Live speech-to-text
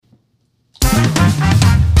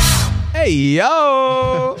Hey,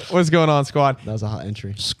 yo. What's going on, squad? That was a hot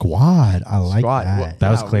entry. Squad. I like Squad. that. Well,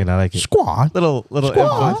 That was clean. I like it. Squad. Little Squad.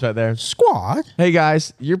 influence right there. Squad. Hey,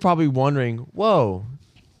 guys. You're probably wondering, whoa,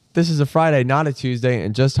 this is a Friday, not a Tuesday,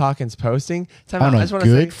 and Just Talking's posting. Time On out. I a just want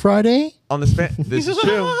to say, good Friday? on the span, this is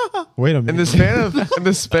true. Wait a In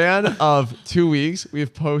the span of 2 weeks,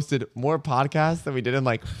 we've posted more podcasts than we did in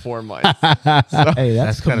like 4 months. Hey,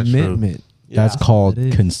 that's kinda true. commitment. That's Yeah. called...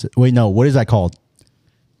 That is. Wait, no. What is that called?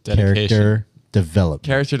 Dedication. Character development.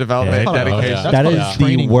 Character development, Yeah. dedication. Oh, yeah. That called is the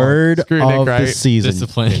training word Screw Nick, of the right? season.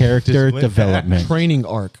 Discipline. Character Discipline. development. Training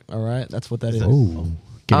arc. All right, that's what that is. Oh,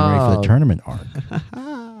 getting ready for the tournament arc.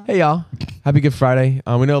 Hey, y'all. Happy Good Friday.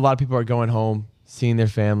 We know a lot of people are going home, seeing their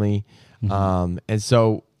family. And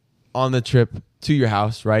so on the trip to your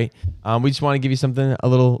house, right, we just want to give you something, a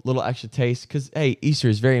little extra taste because, hey, Easter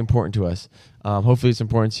is very important to us. Hopefully it's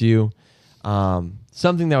important to you.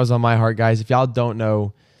 Something that was on my heart, guys, if y'all don't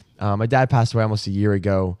know, my dad passed away almost a year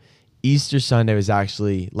ago. Easter Sunday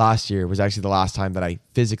last year was actually the last time that I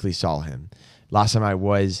physically saw him. Last time I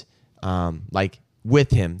was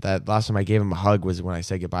with him, that last time I gave him a hug was when I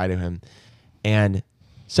said goodbye to him. And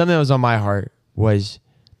something that was on my heart was,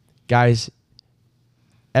 guys,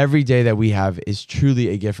 every day that we have is truly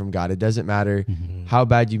a gift from God. It doesn't matter how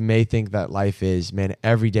bad you may think that life is, man,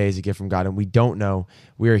 every day is a gift from God. And we don't know.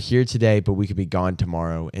 We are here today, but we could be gone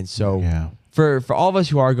tomorrow. And so Yeah. for all of us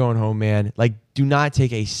who are going home, man, like, do not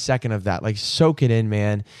take a second of that. Like, soak it in,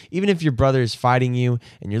 man. Even if your brother is fighting you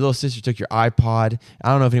and your little sister took your iPod. I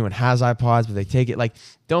don't know if anyone has iPods, but they take it. Like,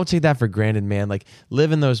 don't take that for granted, man. Like,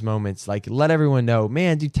 live in those moments. Like, let everyone know,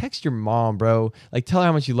 man, dude, text your mom, bro. Like, tell her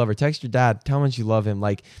how much you love her. Text your dad. Tell him how much you love him.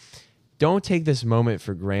 Like, don't take this moment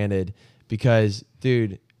for granted because,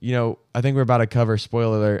 dude, you know, I think we're about to cover,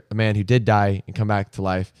 spoiler alert, a man who did die and come back to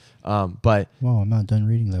life. But Well, I'm not done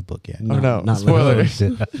reading that book yet. oh no, not spoiler.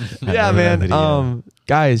 literally. Yeah, man.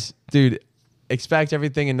 Guys, dude, expect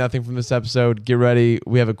everything and nothing from this episode. Get ready.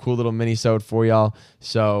 We have a cool little mini-sode for y'all.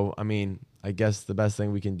 So, I mean, I guess the best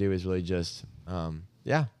thing we can do is really just,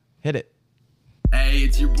 hit it. Hey,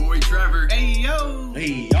 it's your boy Trevor. Hey, yo.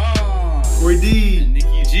 Hey, y'all. Corey D. And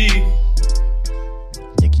Nikki G.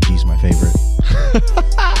 Nikki G's my favorite.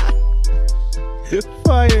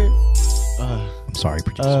 Fire. I'm sorry,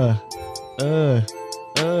 producer.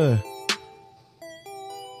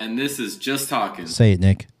 And this is Just Talking. Say it,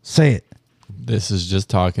 Nick. Say it. This is Just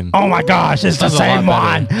Talking. Oh my gosh, it's the That's a same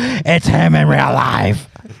lot one. It's him in real life.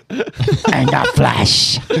 And the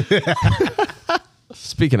flesh.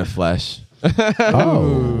 Speaking of flesh.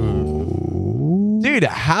 Oh. Dude,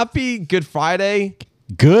 happy Good Friday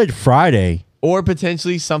Good Friday. or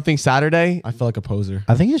potentially something Saturday I feel like a poser.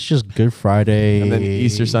 I think it's just Good and Friday. then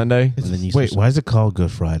Easter Sunday. And then Easter Wait, Sunday. why is it called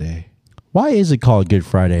Good Friday? Why is it called Good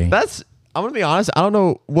Friday? I'm going to be honest. I don't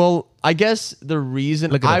know. Well, I guess the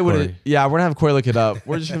reason Look it up, I would, Corey. yeah, we're going to have Corey look it up.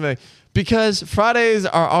 We're just going to, because Fridays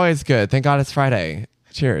are always good. Thank God it's Friday.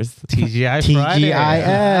 Cheers. TGI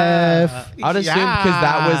TGIF. I'd assume because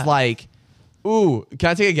that was like, ooh,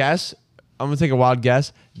 can I take a guess? I'm going to take a wild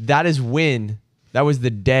guess. That was the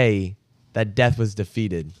day that death was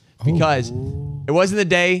defeated. Because it wasn't the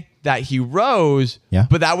day that he rose, Yeah.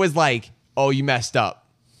 but that was like, oh, you messed up.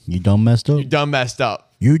 You done messed up? You done messed up.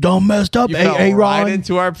 You done messed up, You fell Aaron. right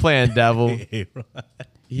into our plan, devil.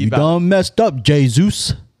 You done messed up,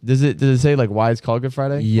 Jesus. Does it say like why it's called Good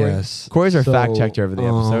Friday? Corey? Yes. Corey's our So, fact checker over the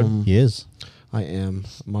episode. He is. I am.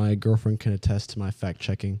 My girlfriend can attest to my fact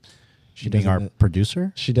checking. She Being our doesn't-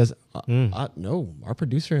 producer? She does. No, our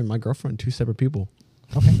producer and my girlfriend, two separate people.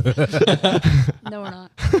 No, we're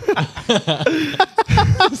not.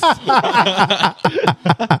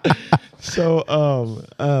 So,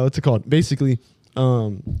 what's it called? Basically,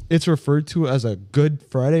 it's referred to as a Good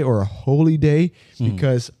Friday or a holy day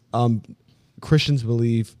because Christians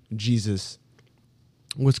believe Jesus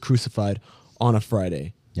was crucified on a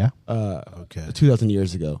Friday. Yeah. Okay. 2,000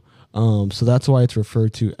 years ago. So that's why it's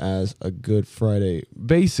referred to as a Good Friday.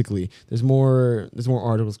 Basically, there's more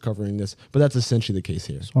articles covering this, but that's essentially the case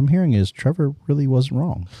here. What I'm hearing is Trevor really wasn't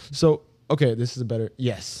wrong. So, okay, this is a better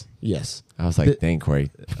yes. I was like, dang,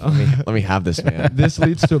 Corey. Let me have this, man. This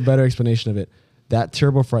leads to a better explanation of it. That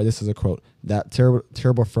terrible Friday, this is a quote, that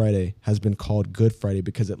terrible Friday has been called Good Friday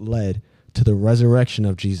because it led to the resurrection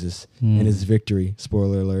of Jesus and his victory,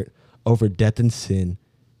 spoiler alert, over death and sin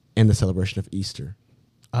and the celebration of Easter.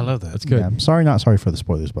 I love that. That's Yeah, I'm sorry, not sorry for the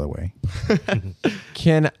spoilers, by the way.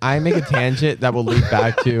 Can I make a tangent that will lead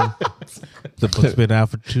back to? The book's been out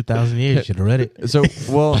for 2,000 years. You should have read it. So,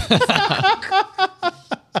 well,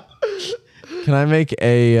 can I make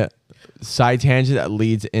a side tangent that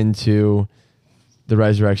leads into the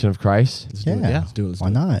resurrection of Christ. do it. Yeah. Let's do it. Let's Why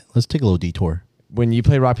do it. not? Let's take a little detour. When you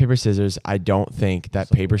play rock, paper, scissors, I don't think that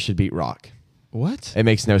paper should beat rock. What? It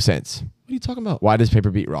makes no sense. What are you talking about? Why does paper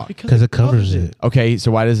beat rock? Because it covers it. Okay,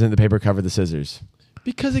 so why doesn't the paper cover the scissors?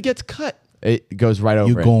 Because it gets cut. It goes right over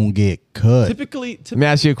You it. gonna get cut. Typically Let me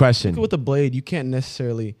ask you a question. with a blade, you can't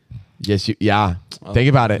necessarily. Yes, yeah. Think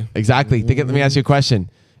about it. Exactly. Let me ask you a question.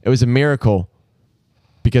 It was a miracle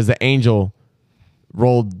because the angel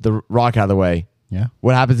rolled the rock out of the way. Yeah.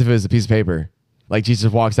 What happens if it was a piece of paper? Like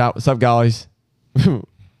Jesus walks out. What's up, guys?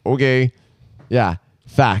 Okay. Yeah.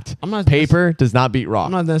 Fact. I'm not- Paper does not beat rock.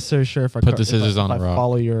 I'm not necessarily sure if I Put the scissors on if a I rock.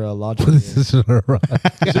 follow your logic. This here. is a rock.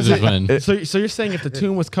 Scissors win. So you're saying if the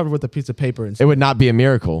tomb was covered with a piece of paper and It would not be a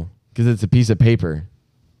miracle because it's a piece of paper.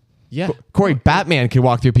 yeah, Corey, Batman could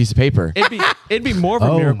walk through a piece of paper. it'd be more of a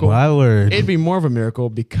Oh, miracle. my word. It'd be more of a miracle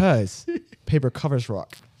because paper covers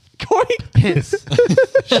rock. Corey. Hence,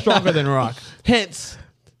 stronger than rock. Hence,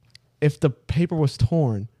 if the paper was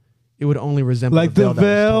torn, it would only resemble Like the the veil. that was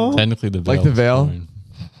torn. veil? Technically, the veil. Like the is veil? torn.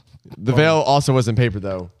 The veil also wasn't paper,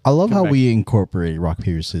 though. I love how back. we incorporate rock,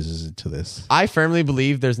 paper, scissors into this. I firmly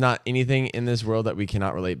believe there's not anything in this world that we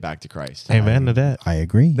cannot relate back to Christ. Amen to that. I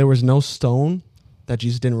agree. There was no stone that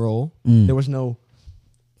Jesus didn't roll. There was no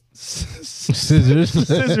Scissors.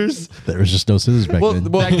 scissors There was just no scissors back then.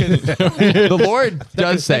 The Lord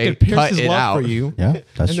does that say, could pierce cut his it love out. for you. Yeah,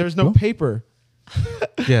 that's And there's true. no paper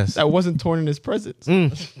Yes. that wasn't torn in his presence.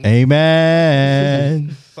 Amen.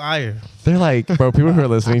 Fire. They're like, bro, people who are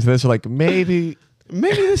listening to this are like, maybe.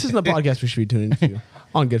 Maybe this isn't the podcast we should be tuning into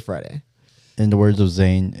on Good Friday. In the words of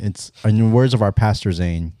Zane, in the words of our pastor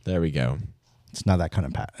Zane, There we go. it's not that kind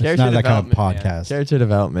of it's Character not that kind of development, man. podcast. Character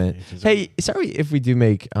development. Hey, sorry if we do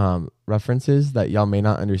make references that y'all may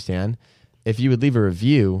not understand. If you would leave a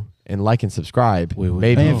review and like and subscribe, We would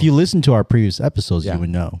maybe. And if you listen to our previous episodes, Yeah. you would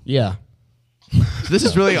know. Yeah. This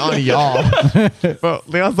is really on y'all. But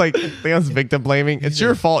Leon's victim blaming. It's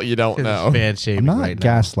your fault you don't know. Fan I'm shaming not right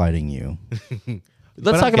now. gaslighting you. Let's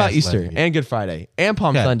But talk I'm about gaslighting Easter you. and Good Friday and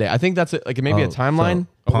Palm Okay. Sunday. I think that's maybe a Oh, timeline.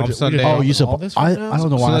 so Palm Sunday. Oh, you said all this I right now? don't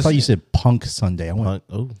know So why. I let's- thought you said Punk Sunday. I went,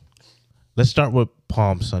 Oh. Let's start with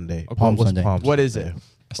Palm Sunday. Palm What's Sunday. What is it?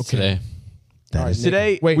 It's today. that is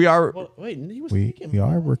Today Wait, we are. Wait, he was we speaking. we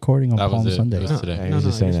are recording on That was Palm it. Sunday. It was today. Okay. No, was no,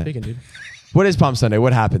 just saying you're that. speaking, dude. What is Palm Sunday?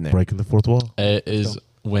 What happened there? Breaking the fourth wall. It is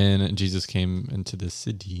when Jesus came into the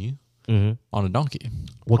city Mm-hmm. on a donkey.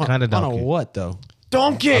 What kind of On donkey? a what though?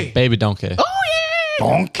 Donkey. Baby donkey.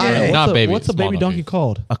 Donkey. Not baby, What's a small baby donkey donkey.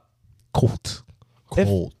 called? Colt.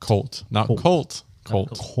 Colt. Colt. Not Colt. Colt.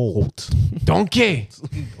 Colt. Donkey.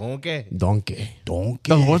 Okay. Donkey. Donkey.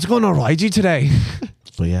 The Lord's going to ride you today.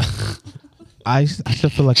 So yeah. I still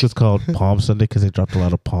feel like it's called Palm Sunday because they dropped a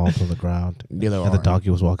lot of palms on the ground. And the donkey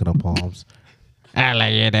was walking on palms. Time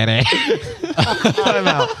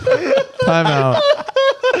out. Time out.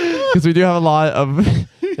 Because we do have a lot of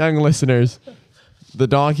young listeners. The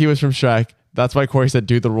donkey was from Shrek. That's why Corey said,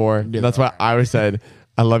 do the roar. That's why I said,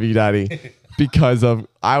 I love you, daddy. Because of,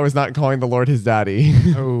 I was not calling the Lord his daddy.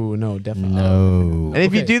 Oh no, definitely. No. And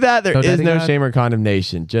if you Okay. do that, there So is Daddy no God? shame or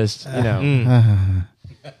condemnation. Just, you know.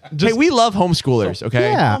 Hey, we love homeschoolers,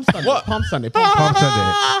 okay? Yeah. Palm Sunday. Palm Sunday. Palm Palm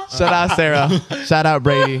Sunday. Shout out Sarah. Shout out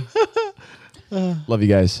Brady. Love you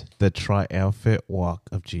guys. The triumphant walk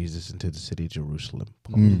of Jesus into the city of Jerusalem.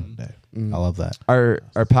 Palm Sunday. I love that. Our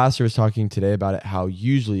pastor was talking today about it, how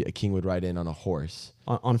usually a king would ride in on a horse.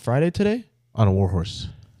 on Friday today. On a war horse.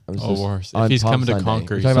 I'm Oh, just- horse. on If he's Palm coming to Sunday.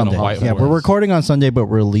 conquer, We're he's talking on about a Palm white Sunday. Yeah, horse. we're recording on Sunday, but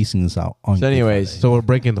we're releasing this out on. So anyways, So we're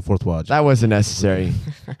breaking the fourth wall. that wasn't necessary.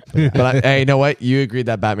 But hey, you know what? You agreed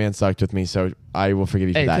that Batman sucked with me, so I will forgive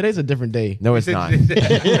you Hey, for that. today's a different day. No, it's not. In the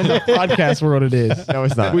podcast world, it is. No,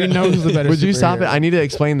 it's not. We know who's the better. Would you stop it? superhero. I need to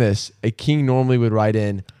explain this. A king normally would ride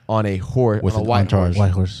in on a horse, With on a an white entourage. horse,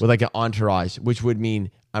 White horse. with like an entourage, which would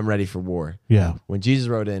mean I'm ready for war. Yeah. When Jesus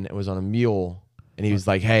rode in, it was on a mule, and he was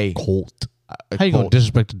like, "Hey, Colt. a How you gonna colt."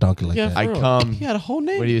 disrespect a donkey like Yeah, that? I for real. come- He had a whole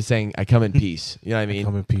name. What he was saying, I come in peace. You know what I mean?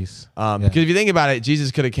 Come in peace. Because Yeah. if you think about it,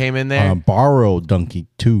 Jesus could have came in there. Borrowed donkey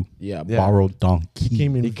too. yeah, Yeah. Borrowed donkey. he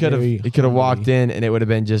came in. He could have very walked humbly. in, and it would have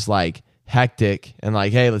been just like hectic and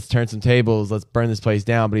like, hey, let's turn some tables, let's burn this place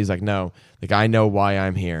down. But he's like, no, like I know why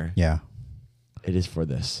I'm here. Yeah. It is for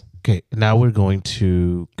this. Okay, now we're going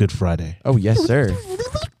to Good Friday. Oh yes, sir.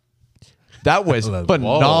 That was Whoa.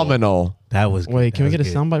 phenomenal. That was good. Wait, can That we get a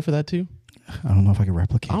was good. soundbite for that too? I don't know if I can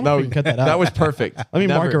replicate. I don't know if we can cut that out. That was perfect. Let me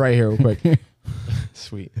mark it right here real quick.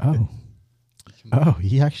 Sweet. Oh. Oh,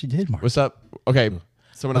 he actually did, Mark. What's up? Okay,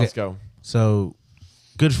 someone Okay. else go. So,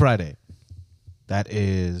 Good Friday. That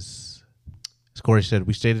is, as Corey said,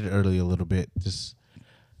 we stated earlier a little bit just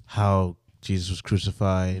how Jesus was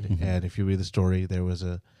crucified, and if you read the story, there was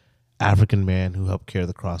a African man who helped carry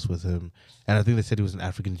the cross with him, and I think they said he was an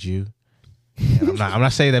African Jew. And I'm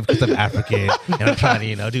not saying that because I'm African and I'm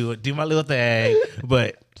trying to do my little thing,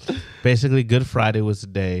 but basically, Good Friday was the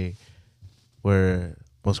day where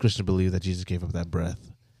most Christians believe that Jesus gave up that breath,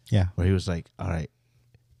 Yeah. where he was like, "All right,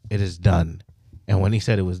 it is done," and when he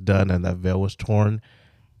said it was done and that veil was torn,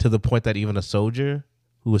 to the point that even a soldier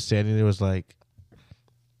who was standing there was like,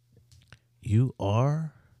 "You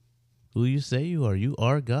are who you say you are. You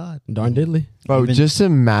are God." Darn diddly. Bro, Even- just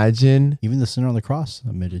imagine. Even the sinner on the cross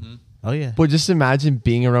admitted. Oh yeah. Well, just imagine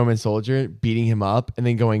being a Roman soldier, beating him up, and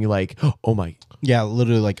then going like, "Oh my." Yeah,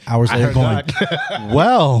 literally like hours I later heard going,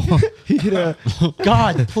 well, He hit a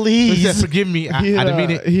God, He please. said, "Forgive me. I didn't mean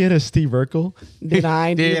it." he hit a Steve Urkel. Did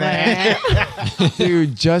I do that?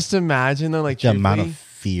 Dude, just imagine though, like The amount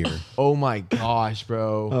truthfully, of fear. oh my gosh,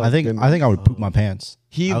 bro. I think I would poop my pants.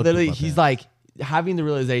 He I would literally, poop my he's like having the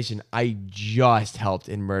realization, I just helped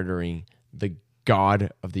in murdering the God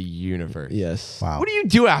of the universe. Yes. Wow. What do you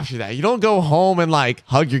do after that? You don't go home and like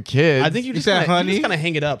hug your kids. I think you just said, kind honey? of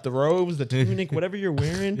hang it up. The robes, the tunic, whatever you're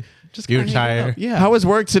wearing. Just You're kinda hang it tired. up. Yeah. How was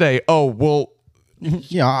work today? Oh, well,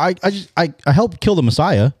 Yeah, I helped kill the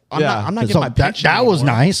Messiah. I'm Yeah. not getting So my that pension was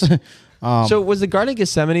anymore. nice. so was the Garden of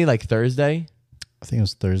Gethsemane like Thursday? I think it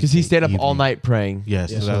was Thursday. Because he stayed up all evening. night praying.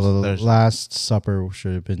 Yes. Yeah, so so that the was Thursday. Last supper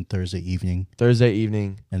should have been Thursday evening, Thursday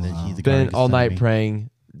evening. and then he the Been Garden all night Gethsemane. praying.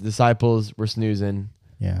 Disciples were snoozing.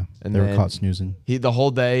 Yeah, And they were then- caught snoozing. He the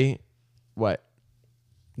whole day, what?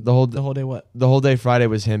 The whole day what? the whole day Friday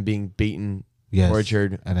was him being beaten, Yes.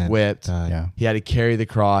 tortured, And then whipped. Yeah, He had to carry the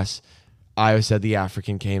cross. I said the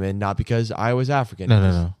African came in, not because I was African. No, It no,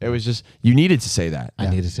 was- no. It was just you needed to say that. I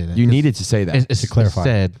need to say that. You needed to say that. It's To clarify.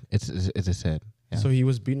 said. It's said. Yeah. So he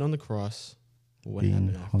was beaten on the cross. What being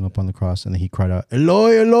happened? hung up on the cross, and then he cried out,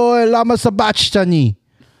 "Eloi, Eloi, lama sabachthani."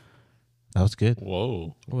 That was good.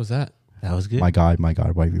 Whoa. What was that? That was good. My God,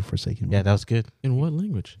 why have you forsaken me? Yeah, that was good. In what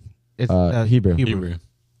language? It's Hebrew. Hebrew.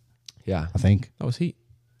 Yeah, I think That was heat.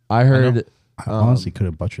 I heard. I honestly could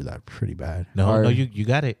have butchered that pretty bad. No, Our- no, you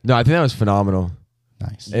got it. No, I think that was phenomenal.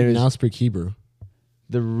 Nice. It was- now speak Hebrew.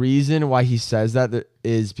 The reason why he says that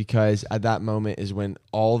is because at that moment is when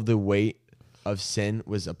all of the weight of sin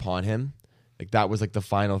was upon him. Like that was like the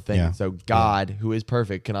final thing. Yeah. So God, who is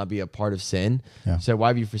perfect, cannot be a part of sin. Yeah. So why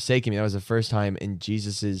have you forsaken me? That was the first time in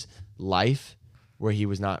Jesus's life where he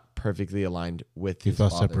was not perfectly aligned with He his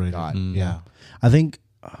felt Father, separated. God. Yeah. I think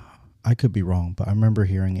I could be wrong, but I remember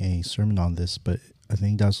hearing a sermon on this. But I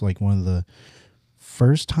think that's like one of the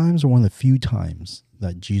first times or one of the few times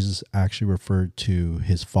that Jesus actually referred to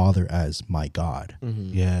his Father as my God.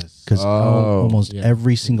 Yes. Because Oh, almost yeah.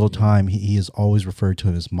 every single time he is always referred to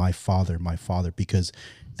him as my Father, because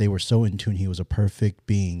they were so in tune. He was a perfect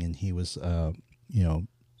being and he was,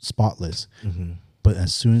 spotless. But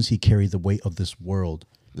as soon as he carried the weight of this world,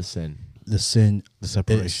 The sin. the sin The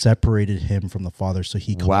separation. it separated him from the Father. So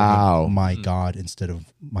he called Wow. him my God instead of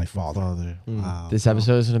my Father. Father. Wow. This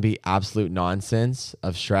episode is going to be absolute nonsense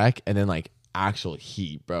of Shrek and then like actual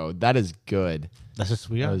heat, bro. That is good. That's just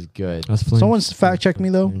we That are. was good. That's Someone's fact checked me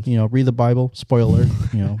though. Read the Bible. Spoiler.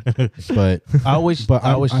 But I always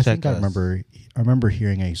I check think I us. remember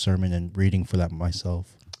hearing a sermon and reading for that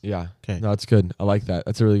myself. Yeah. 'Kay. No, it's good. I like that.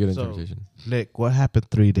 That's a really good So- interpretation. Nick, what happened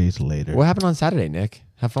 3 days later? What happened on Saturday, Nick?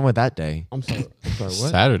 Have fun with that day. I'm sorry. What?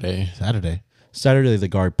 Saturday. Saturday. Saturday, the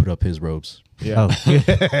guard put up his robes. Yeah.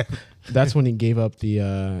 Oh. That's when he gave up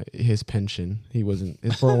the his pension. He wasn't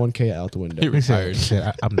his 401k out the window. He retired.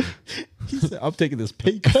 I'm He said, "I'm taking this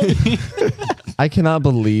pay cut." I cannot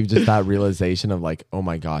believe just that realization of like, oh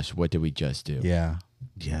my gosh, what did we just do? Yeah.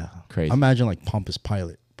 yeah. Crazy. I imagine like Pompous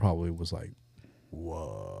Pilate probably was like,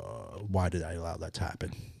 "Whoa, why did I allow that to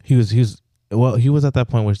happen?" He was at that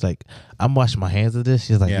point where it's like, I'm washing my hands of this.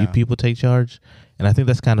 He's like, Yeah. you people take charge. And I think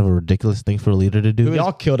that's kind of a ridiculous thing for a leader to do.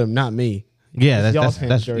 Y'all killed him, not me. Yeah, It's y'all's that's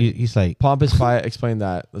hands dirty. he's like Pompous Pilate, explain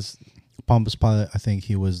that. Let's, Pompous Pilate, I think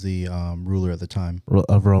he was the ruler at the time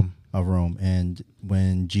of Rome. of Rome, and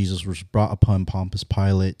when Jesus was brought upon Pompous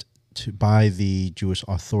Pilate by the Jewish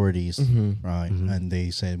authorities, right, and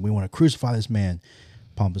they said, "We want to crucify this man,"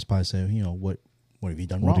 Pompous Pilate said, "What have you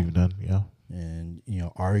done What wrong? have you done? Yeah. And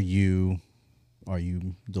are you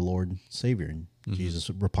the Lord Savior?" And Jesus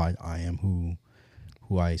replied, "I am who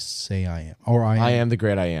I say I am, or I am the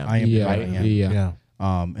great I am. I am the Yeah, great I am." yeah.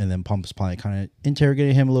 And then Pompous Pilate kind of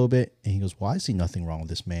interrogated him a little bit, and he goes, "Well, I see nothing wrong with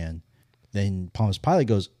this man." Then Pompous Pilate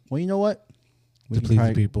goes, "Well, you know what? To please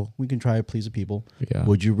the people. We can try to please the people. Yeah.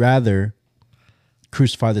 Would you rather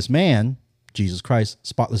crucify this man, Jesus Christ,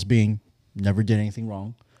 spotless being, never did anything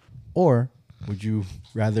wrong, or would you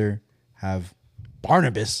rather have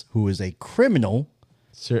Barnabas, who is a criminal,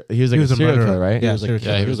 He was like a serial murderer. killer, right?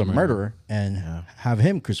 Yeah, he was a murderer, and have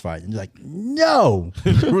him crucified. And they're like, no,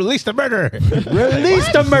 Release the murderer.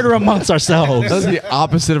 release the murder amongst ourselves. That was the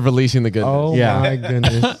opposite of releasing the goodness. Oh Yeah. my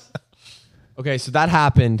goodness. Okay, so that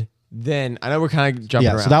happened. Then I know we're kind of jumping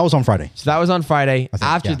Yeah, around. so that was on Friday. So that was on Friday. think,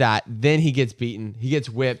 After yeah. that, then he gets beaten. He gets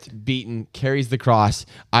whipped, beaten, carries the cross.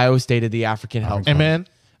 Iowa State of the African help. Amen.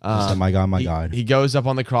 He said, my God, my He- God. He goes up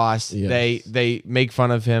on the cross. Yes. They make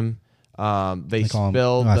fun of him. They Call him,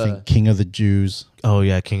 spill I the think, King of the Jews. Oh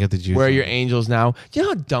yeah, King of the Jews. where are your angels now? Do you know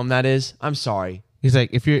how dumb that is? I'm sorry. He's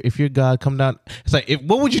like, if you're God, come down. It's like,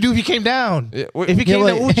 what would you do if you came down? Yeah, If you came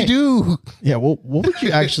like- down, what would you do? Yeah, well, what would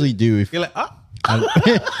you actually do if You're like, ah.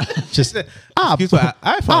 just Excuse my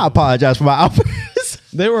I iPhone. apologize for my outburst.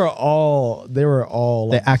 They were all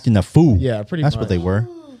They acting a fool. Yeah, pretty That's much. what they were.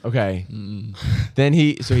 Okay. Then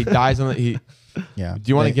he dies on the. Yeah. Do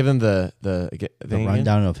you want to They- give him the the thing again?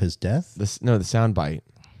 rundown of his death? The sound bite.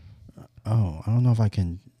 Oh, I don't know if I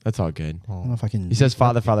can. That's all good. I don't know if I can. He says,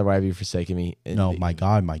 "Father, Father, why have you forsaken me?" "No, my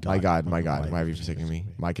God, my God, my God, my God, why have you forsaken me?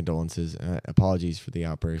 My condolences. Apologies for the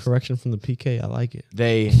outburst. correction from the PK. I like it.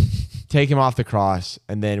 They take him off the cross,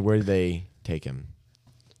 and then where do they take him?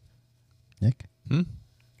 Nick, Hmm?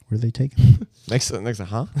 where do they take him? Next,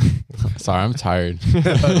 huh? Sorry, I'm tired.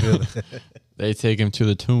 They take him to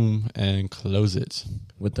the tomb and close it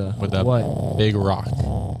With the with a what? big rock.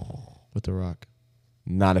 With the rock.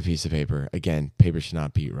 Not a piece of paper. Again, paper should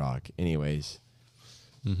not beat rock. Anyways,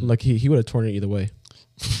 Like he would have torn it either way.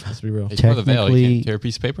 Let's be real. It's for the veil. You Technically- can't tear a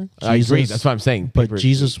piece of paper. I agree. Jesus- That's what I'm saying. But Paper is-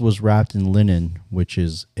 Jesus was wrapped in linen, which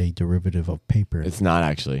is a derivative of paper. it's not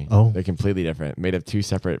actually. Oh. They're completely different. Made of two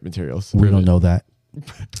separate materials. We don't know that.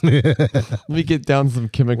 Let me get down some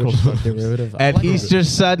chemical. Derivative. And Easter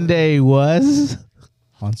Sunday was.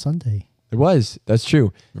 On Sunday. It was. That's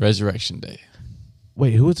true. Resurrection Day.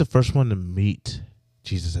 Wait, who was the first one to meet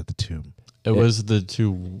Jesus at the tomb? It was the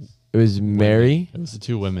two. It was Mary. It was the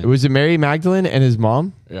two women. Was it Mary Magdalene and his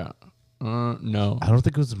mom? Yeah. No. I don't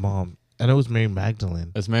think it was his mom. I know it was Mary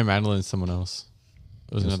Magdalene. It was Mary Magdalene and someone else.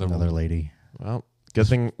 It was Just another another woman. lady. Well, good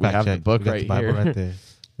thing we Fact have the check. book We got right the Bible here. right there.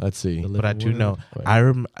 Let's see. But I do know.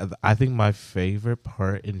 I think my favorite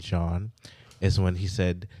part in John is when he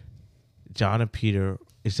said, John and Peter.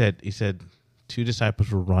 He said, two disciples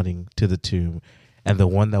were running to the tomb, and the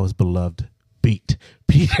one that was beloved beat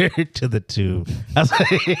Peter to the tomb. I was like,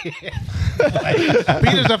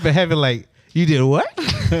 Peter's up in heaven, like, you did what?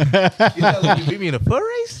 You beat me in a foot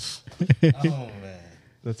race? Oh man,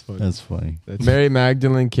 That's funny. That's funny. Mary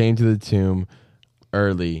Magdalene came to the tomb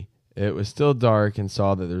early. It was still dark and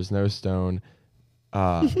saw that there was no stone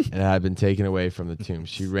and it had been taken away from the tomb.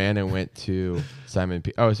 She ran and went to Simon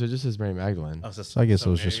Peter. Oh, so it just says Mary Magdalene. I guess it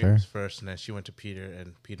was just her. Was first, and then she went to Peter,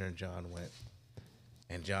 and Peter and John went.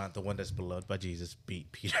 And John, the one that's beloved by Jesus, beat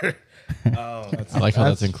Peter. I like how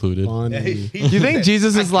that's included. Funny. Do you think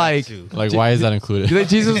Jesus is like, do Like, why is that included? you think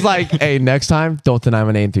Jesus is like, hey, next time, don't deny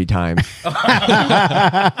my name 3 times?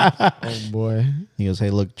 Oh boy. He goes, hey,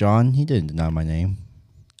 look, John, he didn't deny my name.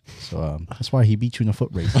 So that's why he beat you in a foot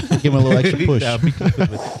race. Give him a little extra push.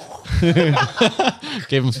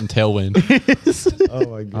 Gave him some tailwind. Oh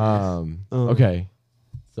my god. Okay.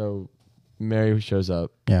 So Mary shows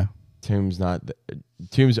up. Yeah. Tomb's open.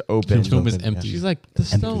 The tomb is empty. She's like, the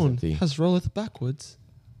stone empty. has rolleth backwards.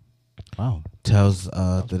 Wow. Tells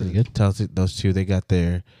pretty good. tells those two they got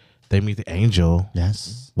there. They meet the angel.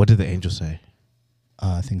 Yes. What did the angel say?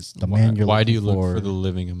 I think it's the man you're Why do you looking look for the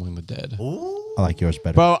living among the dead? I like yours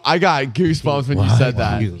better. Bro, I got goosebumps when you said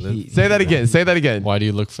that. Say that again. Say that again. Why do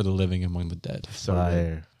you look for the living among the dead?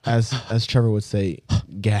 Fire. As Trevor would say,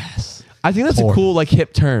 gas. I think that's a cool, like,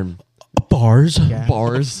 hip term. Bars.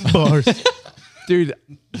 Bars. Dude,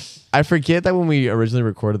 I forget that when we originally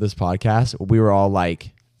recorded this podcast, we were all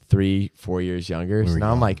like 3-4 years younger. So were now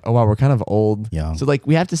I'm young. like, oh wow, we're kind of old. Young. So like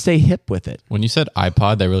we have to stay hip with it. When you said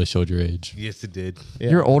iPod, that really showed your age. Yes, it did.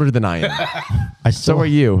 You're older than I am. I So are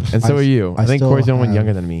you. And so I- are you. I I think still Corey's the only one have-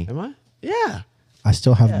 younger than me. Am I? Yeah. I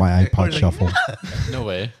still have my iPod shuffle. No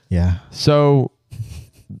way. Yeah. So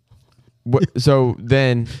so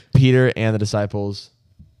then Peter and the disciples.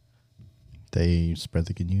 They spread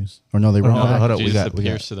the good news. Or no, they run Hold on, back. hold on. Jesus We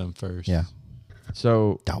appears got. to them first. Yeah.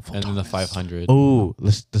 So Doubtful. And then the Thomas. 500. Oh,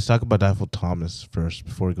 let's talk about Doubtful Thomas first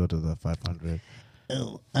before we go to the 500.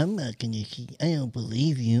 Oh, I'm not gonna see. I don't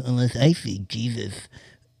believe you unless I see Jesus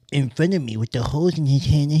in front of me with the holes in his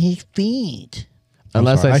hand and his feet. I'm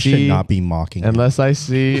unless sorry, I should see not be mocking. Unless I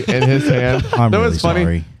see in his hand. I'm No, really it's funny.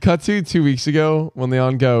 sorry. Cut to 2 weeks ago when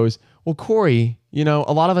Leon goes, well, Corey, you know,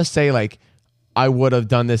 a lot of us say like, I would have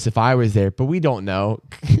done this if I was there, but we don't know.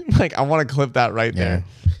 Like, I want to clip that right Yeah.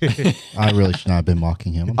 there. I really should not have been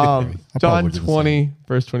mocking him. I probably John would've done the 20,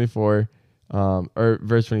 verse 24, or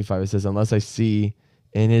verse 25, it says, unless I see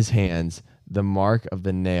in his hands the mark of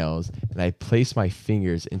the nails, and I place my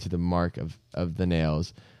fingers into the mark of the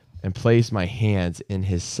nails, and place my hands in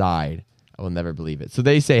his side, I will never believe it. So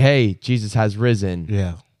they say, hey, Jesus has risen.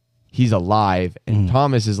 Yeah. He's alive. And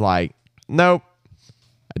Thomas is like, nope,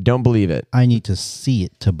 I don't believe it. I need to see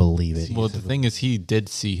it to believe it. Well, the thing is, he did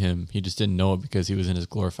see him. He just didn't know it because he was in his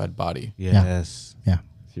glorified body. Yes. Yeah.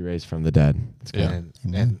 He raised from the dead. That's good.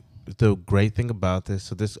 Yeah. And the great thing about this,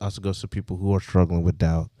 so this also goes to people who are struggling with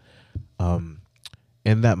doubt.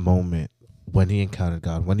 In that moment when he encountered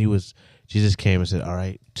God, Jesus came and said, all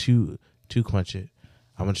right, to quench it,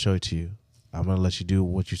 I'm going to show it to you. I'm going to let you do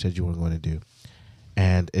what you said you were going to do.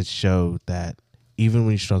 And it showed that even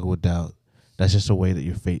when you struggle with doubt, that's just a way that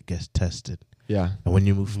your faith gets tested. Yeah. And when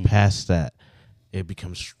you move past that, it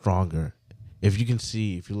becomes stronger. If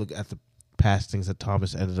you look at the past things that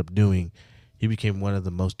Thomas ended up doing, he became one of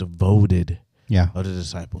the most devoted of the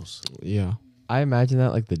disciples. Yeah. I imagine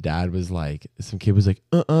that like the dad was like, some kid was like,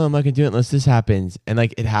 I'm not gonna do it unless this happens. And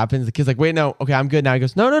like it happens. The kid's like, wait, no, okay, I'm good now. He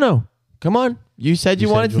goes, no. Come on. You said you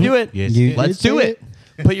wanted to do it. Yes, You- you did. Let's do it.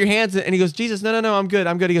 Put your hands in. And he goes, Jesus, no, I'm good.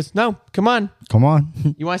 He goes, no, come on. Come on.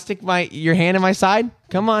 You want to stick your hand in my side?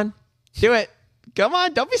 Come on. Do it. Come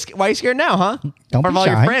on. Don't be scared. Why are you scared now, huh? Don't Of be all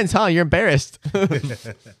your shy. friends, huh? You're embarrassed.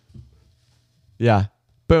 Yeah.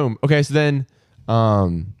 Boom. Okay, so then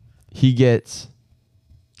he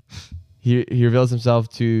reveals himself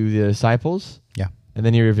to the disciples. Yeah. And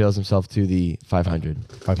then he reveals himself to the 500.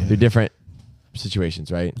 500. They're different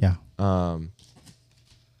situations, right? Yeah.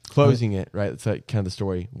 Closing it, right? It's like kind of the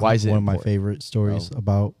story. Why is it One of my important? favorite stories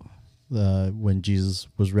about when Jesus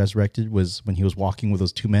was resurrected was when he was walking with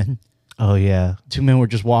those two men. Oh, yeah. Two men were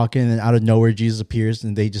just walking, and out of nowhere, Jesus appears,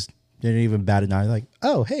 and they didn't even bat an eye. Like,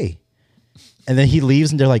 oh, hey. And then he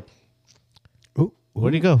leaves, and they're like,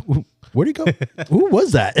 Where'd he go? where'd he go? Who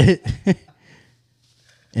was that? And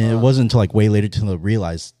it wasn't until like way later till they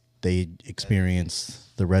realized they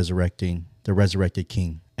experienced the resurrected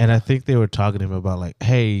king. And I think they were talking to him about like,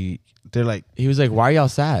 hey, they're like, He was like, why are y'all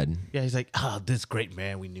sad? yeah, he's like, oh, this great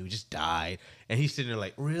man we knew just died. And he's sitting there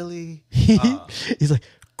like, really? He's like,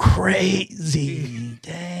 crazy.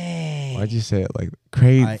 Dang. Why'd you say it like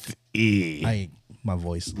crazy? My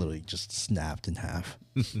voice literally just snapped in half.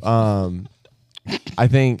 I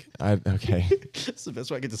think okay. That's the best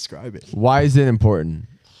way I can describe it. Why is it important?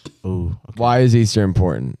 Ooh. Why is Easter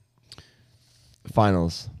important?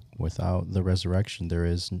 Finals. Without the resurrection, there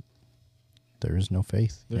is no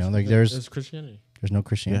faith. There's Christianity. There's no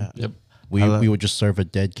Christianity. Yeah. Yep. We would just serve a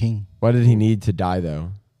dead king. Why did he need to die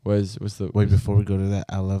though? Was the Wait, before we go to that,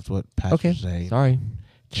 I loved what Pastor okay? Zane Sorry.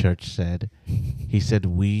 Church said. He said,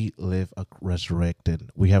 we have a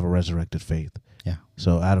resurrected faith. Yeah.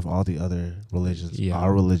 So out of all the other religions, Yeah.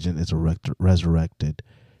 our religion is a resurrected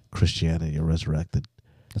Christianity, a resurrected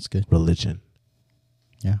That's good. religion.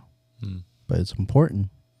 Yeah. But it's important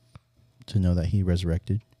to know that he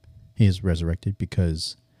is resurrected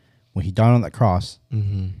because when he died on that cross,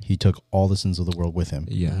 he took all the sins of the world with him.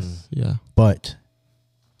 Yes. Yeah. But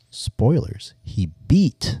spoilers, he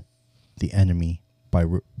beat the enemy by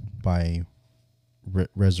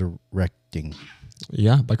resurrecting,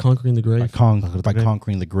 Yeah. By conquering the grave. by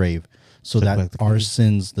conquering the grave, so Took that back the our grave.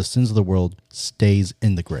 sins, the sins of the world, stays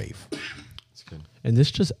in the grave. And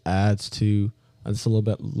this just adds to it's a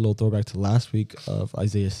little throwback to last week of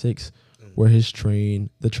Isaiah 6, where the train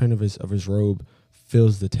of his robe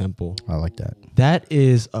fills the temple. I like that. That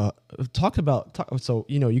is so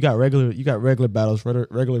you got regular battles,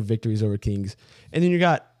 regular victories over kings, and then you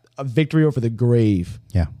got a victory over the grave.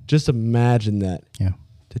 Yeah. Just imagine that. Yeah.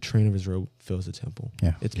 The train of his robe fills the temple.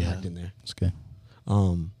 Yeah. It's packed in there. It's good.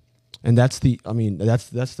 And that's the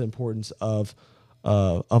importance of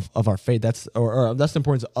our faith. That's the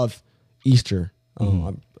importance of Easter.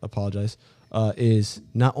 I apologize. Is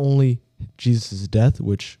not only Jesus' death,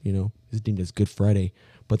 which is deemed as Good Friday,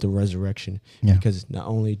 but the resurrection. Yeah. Because not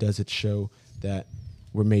only does it show that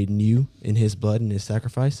we're made new in His blood and His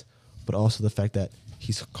sacrifice, but also the fact that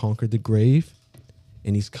He's conquered the grave,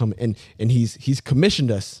 and He's come and He's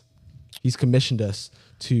commissioned us. He's commissioned us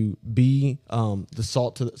to be the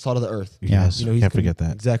salt of the earth. Yes, He's can't forget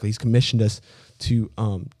that. Exactly. He's commissioned us to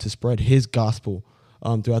spread His gospel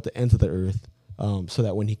throughout the ends of the earth, so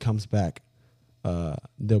that when He comes back,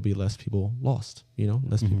 there'll be less people lost.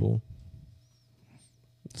 Less people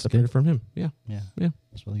separated from Him. Yeah. Yeah. Yeah.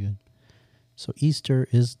 It's really good. So Easter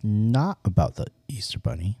is not about the Easter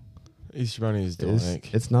bunny. Easter Bunny is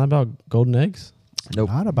demonic. It's not about golden eggs. Nope.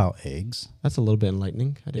 Not about eggs. That's a little bit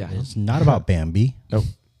enlightening. I didn't Yeah. know. It's not about Bambi.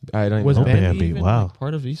 I don't Was know. Bambi Bambi, even wow. like,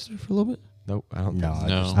 part of Easter for a little bit? Nope. I don't. No, think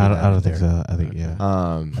No. just I threw don't, that I don't in think there. so. I think yeah.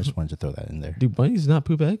 so. I just wanted to throw that in there. Do bunnies not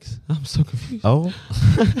poop eggs? I'm so confused. Oh,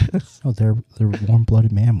 Oh, they're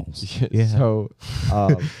warm-blooded mammals. Yeah. So,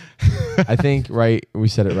 I think we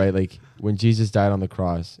said it right. Like when Jesus died on the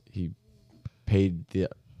cross, he paid the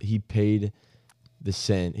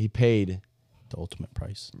sin. He paid The ultimate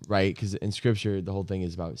price. right because in Scripture the whole thing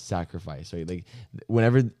is about sacrifice. Right, like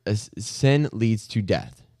whenever sin leads to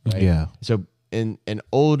death. Right. yeah. So in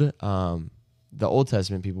the Old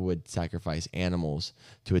Testament, people would sacrifice animals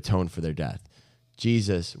to atone for their death.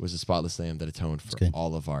 Jesus was a spotless lamb that atoned for good.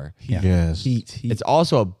 all of our. Yeah. Yes. Heat. It's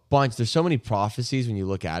also a bunch. There's so many prophecies when you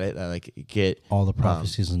look at it that like get All the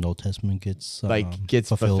prophecies in the Old Testament gets gets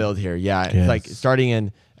fulfilled here. Yeah, Yes. it's like starting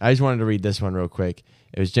in. I just wanted to read this one real quick.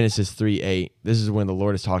 It was Genesis 3:8. This is when the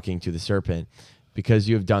Lord is talking to the serpent, because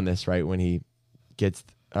you have done this right when he gets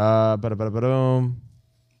Ba-da-ba-doom.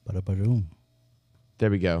 there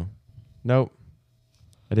we go. Nope,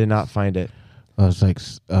 I did not find it. It's like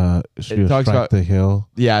she It will talks strike about- the hill.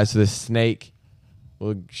 Yeah, so the snake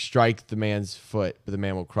will strike the man's foot, but the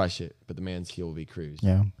man will crush it, but the man's heel will be bruised.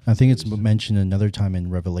 Yeah, I think it's mentioned another time in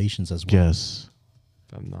Revelations as well. Yes.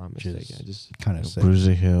 If I'm not Which is mistaken. I just kind of He'll sick. bruise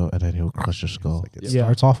the hill and then he'll crush your skull. Like it Yeah.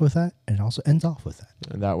 starts off with that and it also ends off with that.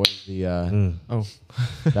 and that was the Mm.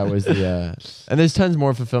 that was the and there's tons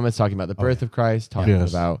more fulfillments talking about the birth of Christ, talking Yes.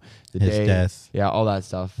 about the His day, death, yeah, all that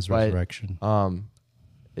stuff. his But resurrection.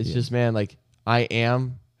 it's Yeah. just, man, like I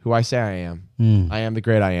am who I say I am. Mm. I am the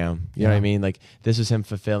great I am. You know what I Yeah. mean? Like this was him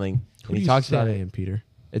fulfilling. Who And do he you talks say about I it. am, Peter?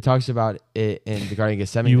 It talks about it in the Garden of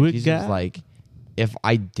Gethsemane. You that would Jesus get- was like, if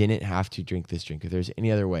I didn't have to drink this drink, if there's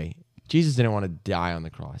any other way, Jesus didn't want to die on the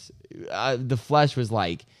cross. The flesh was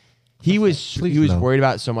like, he was no. worried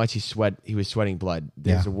about so much. He was sweating blood.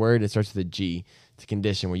 There's Yeah. a word that starts with a G. It's a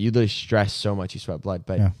condition where you literally stress so much you sweat blood.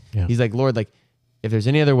 But Yeah. Yeah. he's like, Lord, like if there's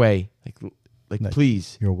any other way, like Like,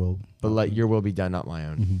 please, Your will. but let your will be done, not my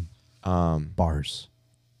own. Bars.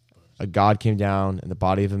 A God came down in the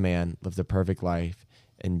body of a man, lived a perfect life,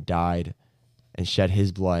 and died and shed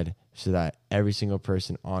his blood so that every single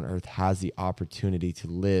person on earth has the opportunity to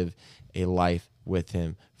live a life with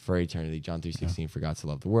him for eternity. John 3:16, for God to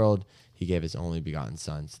love the world, he gave his only begotten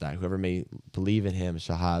son, so that whoever may believe in him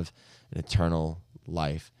shall have an eternal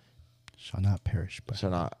life, Shall not perish. But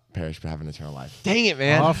shall not perish but have an eternal life. Dang it,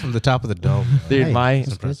 man. All from the top of the dome. Dude, Hey, my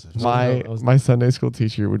that's good. my Sunday school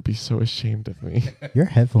teacher would be so ashamed of me. Your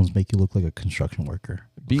headphones make you look like a construction worker.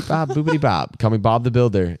 Beep bop boopity bop. Call me Bob the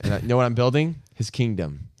Builder. And you know what I'm building? His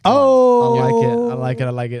kingdom. Oh, I like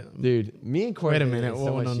it. Dude, me and Corey Wait a made minute. so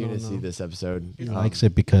Whoa, much no, no, unity no. this episode. He likes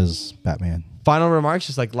it because Batman. Final remarks,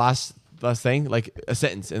 just like last thing, like a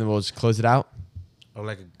sentence, and then we'll just close it out. Or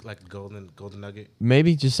like a golden nugget.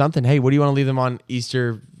 Maybe just something. Hey, what do you want to leave them on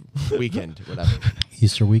Easter weekend? Whatever.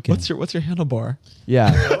 Easter weekend. What's your handlebar?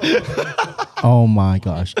 Yeah. Oh my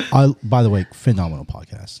gosh! By the way, phenomenal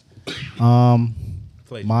podcast.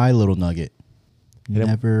 My little nugget: Hit 'em.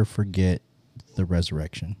 never forget the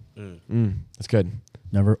resurrection. That's good.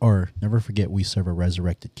 Never forget we serve a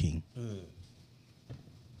resurrected King.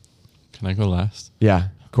 Can I go last? Yeah.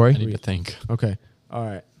 I Corey? need to think. Okay. All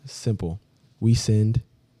right. Simple. We sinned.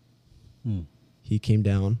 Mm. He came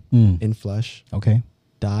down Mm. in flesh, Okay,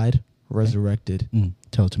 died, resurrected,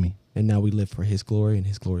 tell it to me. and now we live for his glory and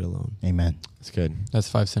his glory alone. Amen. That's good. That's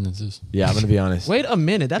 5 sentences. Yeah, I'm going to be honest. Wait a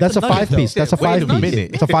minute. That's a nugget, 5 piece. though. That's a Wait 5 a piece.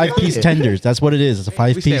 minute. It's a 5 piece tenders. That's what it is. It's a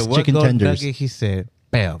 5 We piece said one chicken golden tenders. nugget, he said,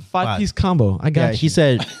 bam. 5-piece combo. I got Yeah,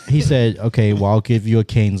 you. he said, okay, well, I'll give you a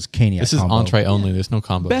Caniac This is combo. entree only. There's no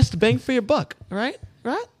combo. Best bang for your buck. Right?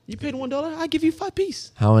 Right? You paid $1. I give you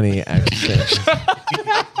 5-piece. How many extra sentences?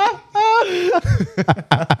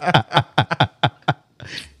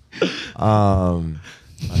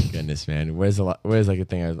 My goodness, man. Where's like a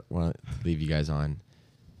thing I want to leave you guys on?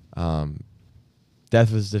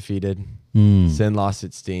 Death was defeated. Sin lost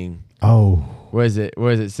its sting. Oh, Where is it?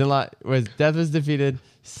 Death was defeated.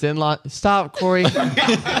 Sin lost. Stop, Corey.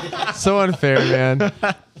 So unfair, man.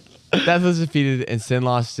 Death was defeated and sin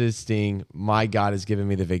lost its sting. My God has given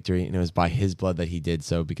me the victory, and it was by his blood that he did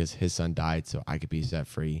so, because his son died so I could be set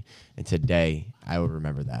free. And today I will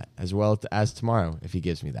remember that, as well as tomorrow if he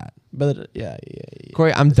gives me that. But yeah.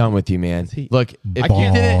 Corey, I'm done with you, man. Look,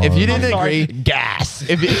 if you didn't agree, gas.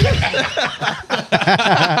 If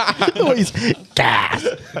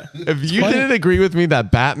you didn't agree with me that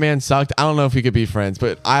Batman sucked, I don't know if we could be friends,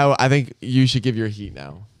 but I think you should give your heat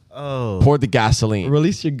now. Oh, Poured the gasoline.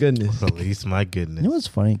 Release your goodness. release my You goodness. know what's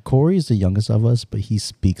funny? Corey is the youngest of us, but he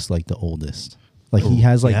speaks like the oldest. Like he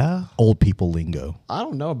has like yeah? old people lingo. I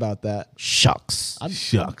don't know about that. Shucks.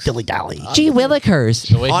 Shucks. Dilly dally. Gee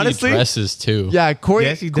willikers. The way Honestly, he dresses too. yeah, Corey,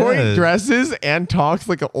 Yes, he Corey does. dresses and talks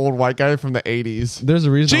like an old white guy from the 80s. There's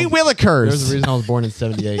a reason. Gee There's a willikers. reason I was born in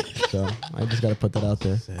 '78. So I just got to put that out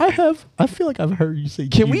there. I feel like I've heard you say.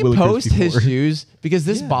 Can Gee we willikers post his before. shoes? Because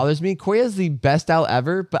this bothers me. Corey has the best style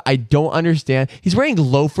ever, but I don't understand. He's wearing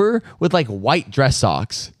loafer with like white dress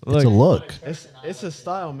socks. It's a look. It's a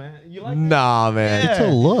style, man. You like Nah, man. It's a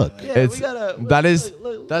look. It's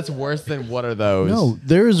that's worse than what are those? No,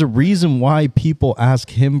 there is a reason why people ask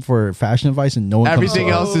him for fashion advice and no one Everything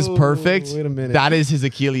comes to us. else is perfect. wait a minute. That is his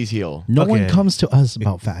Achilles heel. No one Okay. comes to us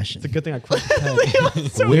about fashion. It's a good thing I cracked his head.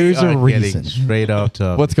 There's a Are getting reason. straight off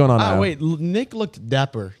to What's going on now? Wait, Nick looked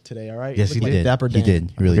dapper today. All right. Yes, Looked he like did. Dapper He Dan.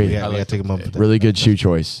 did. He really Agreed. did. Yeah, we gotta take a moment for that. Really good shoe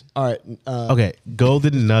choice. All right. Okay,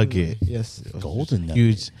 golden nugget. Yes. Golden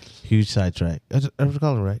nugget. Huge sidetrack. I was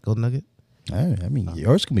calling it right. Golden nugget. I mean,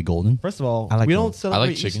 yours can be golden. First of all, I like we gold. don't celebrate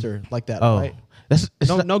like chicken. Easter like that, Oh, right? that's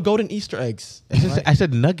No golden Easter eggs. I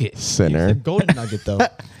said nugget. You Sinner. said golden nugget though.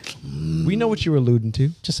 We know what you were alluding to.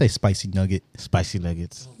 Just say spicy nugget. Spicy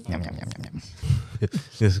nuggets. Yum, yum, yum, yum, yum.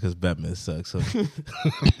 Just because Batman sucks. So.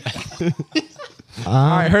 All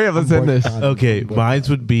right, hurry up. Let's end this. Okay, mine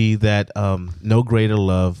would be that no greater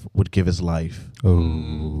love would give his life.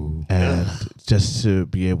 Oh. And just to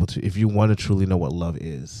be able to, if you want to truly know what love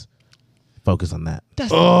is, focus on that.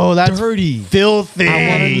 Oh, that's dirty. filthy. I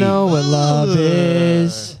want to know what love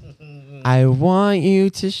is. I want you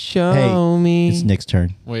to show me. It's Nick's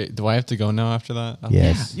turn. Wait, do I have to go now after that?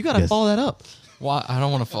 Yes. You gotta Yes. follow that up. Why? I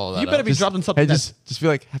don't want to follow that. You better up. be dropping something. Hey, just feel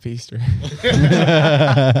like Happy Easter.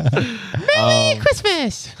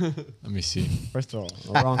 Christmas. Let me see. First of all,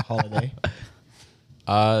 a wrong holiday.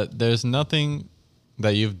 There's nothing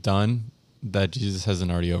that you've done that Jesus hasn't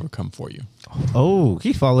already overcome for you. Oh,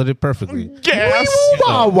 he followed it perfectly. Yes.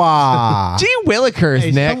 Wawa. Gee willikers, Hey,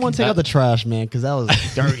 Nick. someone take out the trash, man, because that was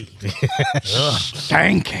dirty.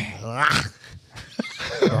 Stinky.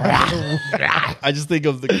 I just think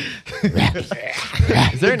of the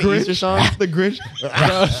Is there an Easter song? the Grinch.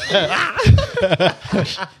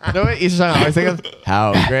 You know what Easter song I always think of?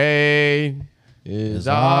 How great is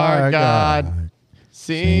our God.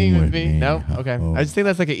 Sing with me. No? Okay. Oh. I just think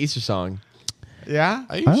that's like an Easter song. Yeah?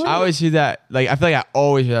 Are you Huh? sure? I always hear that. Like, I feel like I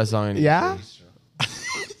always hear that song. Yeah?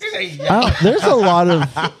 There's a lot of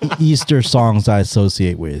Easter songs I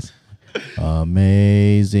associate with.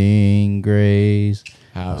 Amazing Grace.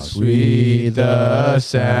 How sweet the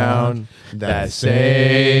sound that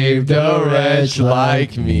saved a wretch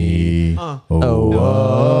like me.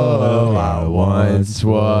 Oh, I once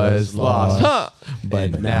was lost, huh?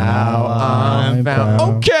 But now I'm found.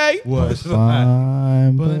 Okay. Was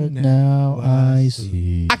fine, but now I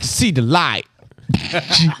see. I can see the light.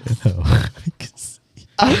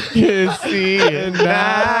 I can see it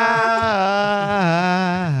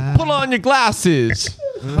now. Pull on your glasses.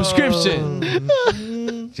 Prescription.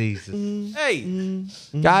 Jesus. Hey.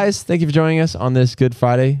 Guys, thank you for joining us on this Good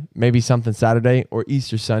Friday, maybe something Saturday or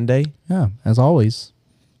Easter Sunday, Yeah, as always,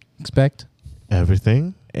 expect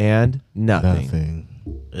Everything, and nothing.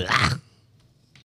 nothing.